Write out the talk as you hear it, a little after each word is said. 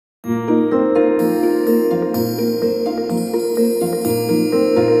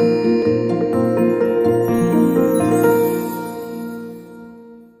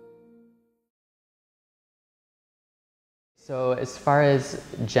So as far as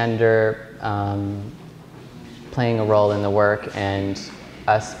gender playing a role in the work and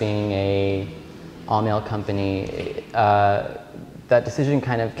us being a all-male company, that decision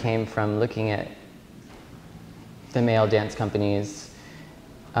kind of came from looking at the male dance companies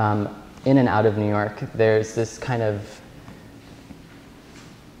in and out of New York. There's this kind of,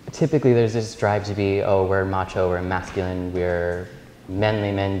 typically there's this drive to be, oh, we're macho, we're masculine, we're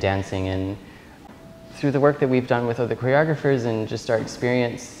manly men dancing. And through the work that we've done with other choreographers and just our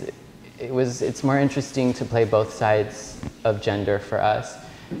experience, it's more interesting to play both sides of gender for us.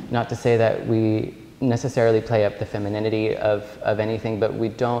 Not to say that we necessarily play up the femininity of anything, but we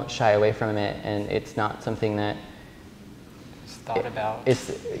don't shy away from it, and it's not something that it's thought about.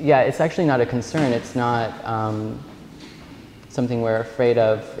 It's actually not a concern. It's not something we're afraid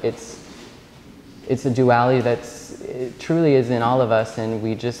of. It's a duality it truly is in all of us, and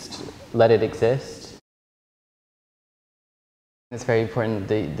we just let it exist. It's very important,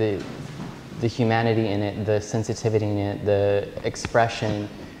 the humanity in it, the sensitivity in it, the expression,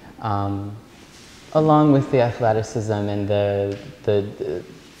 along with the athleticism and the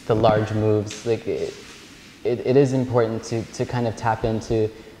large moves. Like it is important to kind of tap into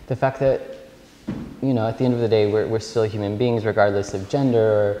the fact that, you know, at the end of the day, we're still human beings, regardless of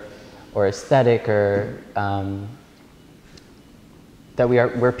gender or aesthetic, or that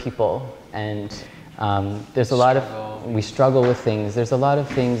we're people, and there's a lot of, we struggle with things. There's a lot of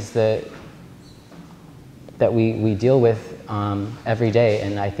things that we deal with every day,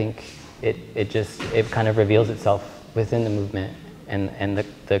 and I think it kind of reveals itself within the movement and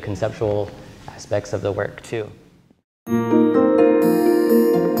the conceptual aspects of the work too.